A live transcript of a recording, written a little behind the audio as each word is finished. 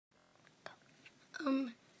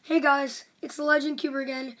Hey guys, it's the Legend Cuber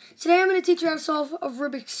again. Today I'm going to teach you how to solve a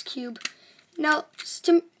Rubik's Cube. Now,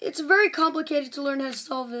 it's very complicated to learn how to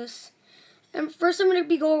solve this. And first I'm going to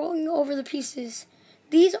be going over the pieces.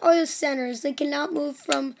 These are the centers. They cannot move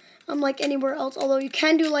from like anywhere else, although you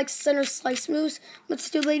can do like center slice moves, but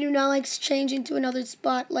still they do not like change into another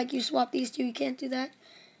spot like you swap these two. You can't do that.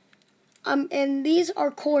 And these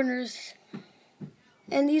are corners,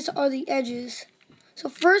 and these are the edges. So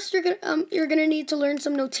first you're gonna need to learn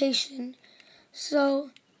some notation. So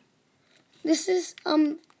this is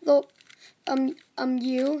U, and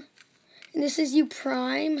this is U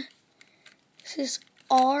prime. This is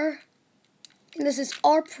R, and this is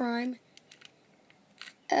R prime.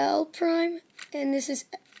 L prime, and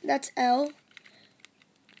that's L.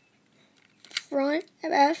 Front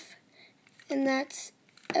F, and that's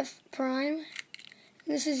F prime.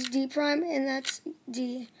 And this is D prime, and that's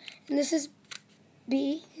D. And this is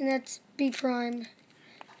B, and that's B prime.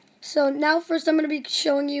 So now first I'm going to be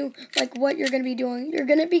showing you like what you're going to be doing. You're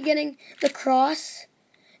going to be getting the cross.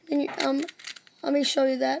 And let me show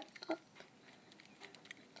you that.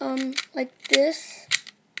 Like this.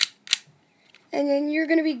 And then you're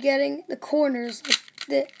going to be getting the corners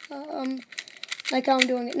like how I'm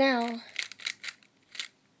doing it now.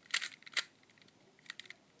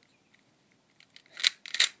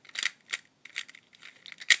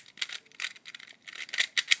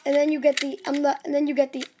 And then you get the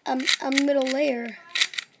middle layer. And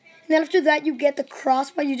then after that you get the cross,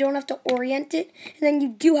 but you don't have to orient it. And then you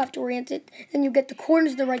do have to orient it. And you get the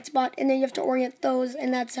corners in the right spot, and then you have to orient those,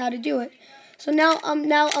 and that's how to do it. So now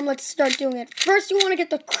let's start doing it. First you want to get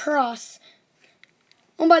the cross.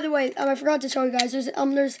 Oh, by the way, I forgot to tell you guys,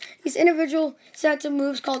 there's these individual sets of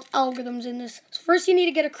moves called algorithms in this. So first you need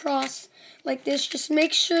to get a cross like this. Just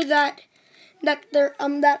make sure that that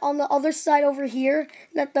on the other side over here,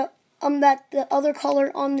 that the other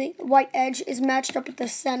color on the white edge is matched up with the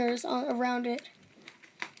centers around it.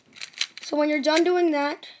 So when you're done doing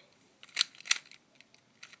that,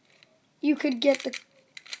 you could get the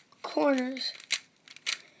corners.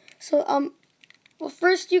 So well,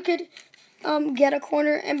 first you could get a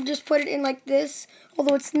corner and just put it in like this,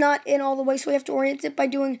 although it's not in all the way, so we have to orient it by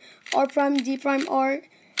doing R prime, D prime, R,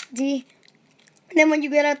 D. And then when you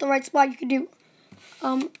get at the right spot, you could do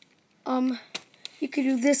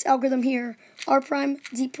this algorithm here. R prime,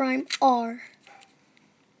 D prime, R.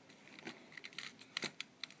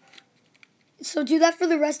 So do that for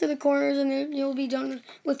the rest of the corners, and then you'll be done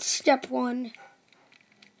with step 1.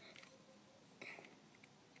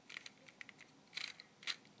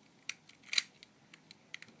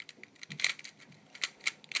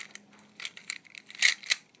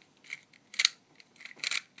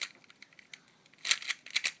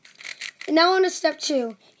 And now on to step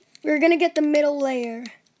 2. We're going to get the middle layer.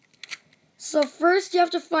 So first you have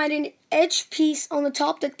to find an edge piece on the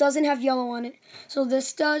top that doesn't have yellow on it. So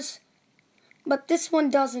this does, but this one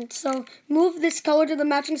doesn't. So move this color to the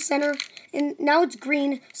matching center, and now it's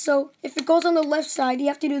green. So if it goes on the left side, you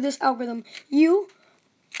have to do this algorithm. U,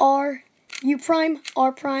 R, U prime,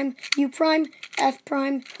 R prime, U prime, F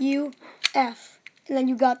prime, U, F. And then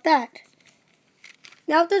you got that.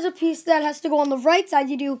 Now if there's a piece that has to go on the right side,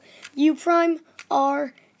 you do U prime,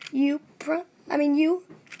 R, U prime, U,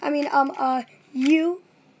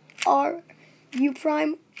 R, U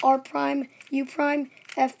prime, R prime, U prime,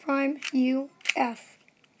 F prime, U, F.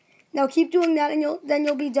 Now keep doing that, and then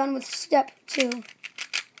you'll be done with step 2.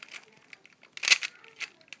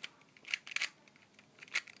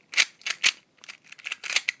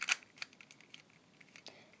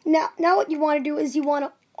 Now what you want to do is you want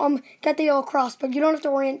to get the yellow cross, but you don't have to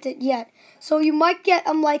orient it yet. So you might get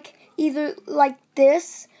like either like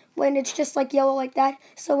this when it's just like yellow like that.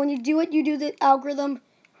 So when you do it, you do the algorithm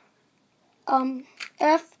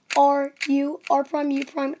F, R, U, R prime, U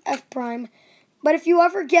prime, F prime. But if you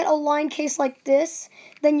ever get a line case like this,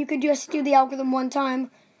 then you could just do the algorithm one time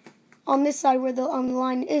on this side where the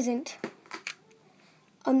line isn't.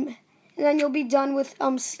 And then you'll be done with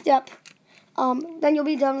step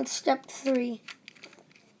 3.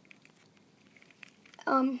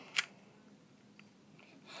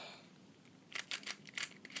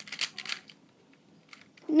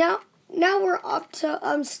 Now we're up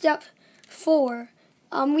to step 4.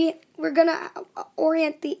 We're gonna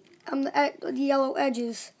orient the yellow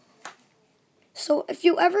edges. So if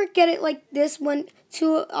you ever get it like this, when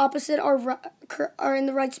two opposite are in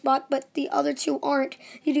the right spot, but the other two aren't,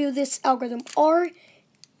 you do this algorithm: R,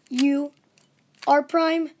 U, R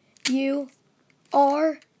prime, U,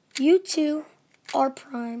 R, U2, R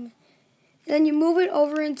prime. And then you move it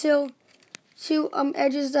over until two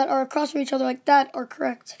edges that are across from each other like that are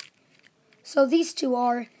correct. So these two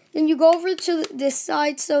are. Then you go over to this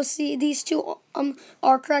side. So see, these two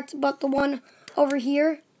are correct, but the one over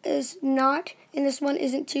here is not, and this one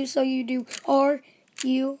isn't too. So you do R,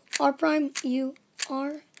 U, R prime, U,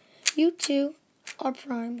 R, U2, R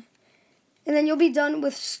prime. And then you'll be done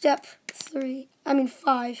with step 5.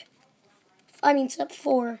 Step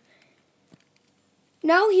 4.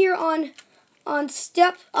 Now here on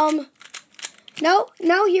step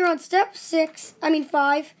now here on step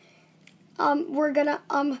 5, we're gonna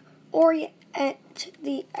orient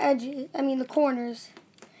the edges, the corners.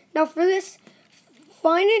 Now for this,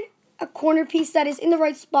 find a corner piece that is in the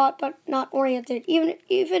right spot but not oriented. Even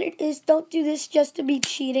if it is, don't do this just to be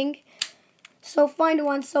cheating. So find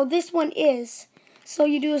one. So this one is. So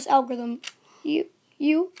you do this algorithm. And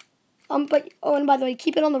by the way,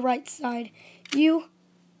 keep it on the right side. U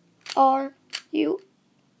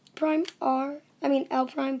prime R. L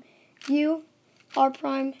prime. U R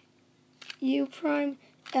prime. U prime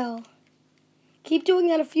L. Keep doing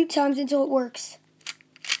that a few times until it works.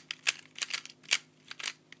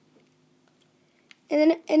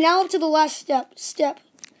 And now up to the last step. Step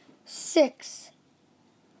 6.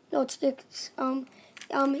 No, it's 6.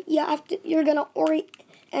 You're gonna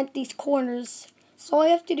orient these corners. So all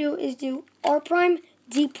you have to do is do R prime,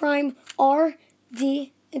 D prime, R,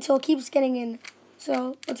 D until it keeps getting in.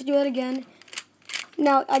 So let's do it again.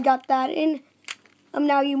 Now I got that in.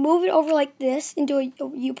 Now you move it over like this into a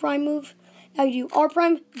U prime move. Now you do R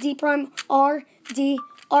prime, D prime, R, D,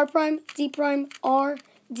 R prime, D prime, R,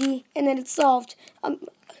 D, and then it's solved.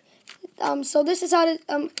 So this is how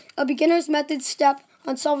to a beginner's method step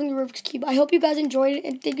on solving the Rubik's Cube. I hope you guys enjoyed it,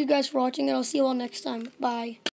 and thank you guys for watching, and I'll see you all next time. Bye.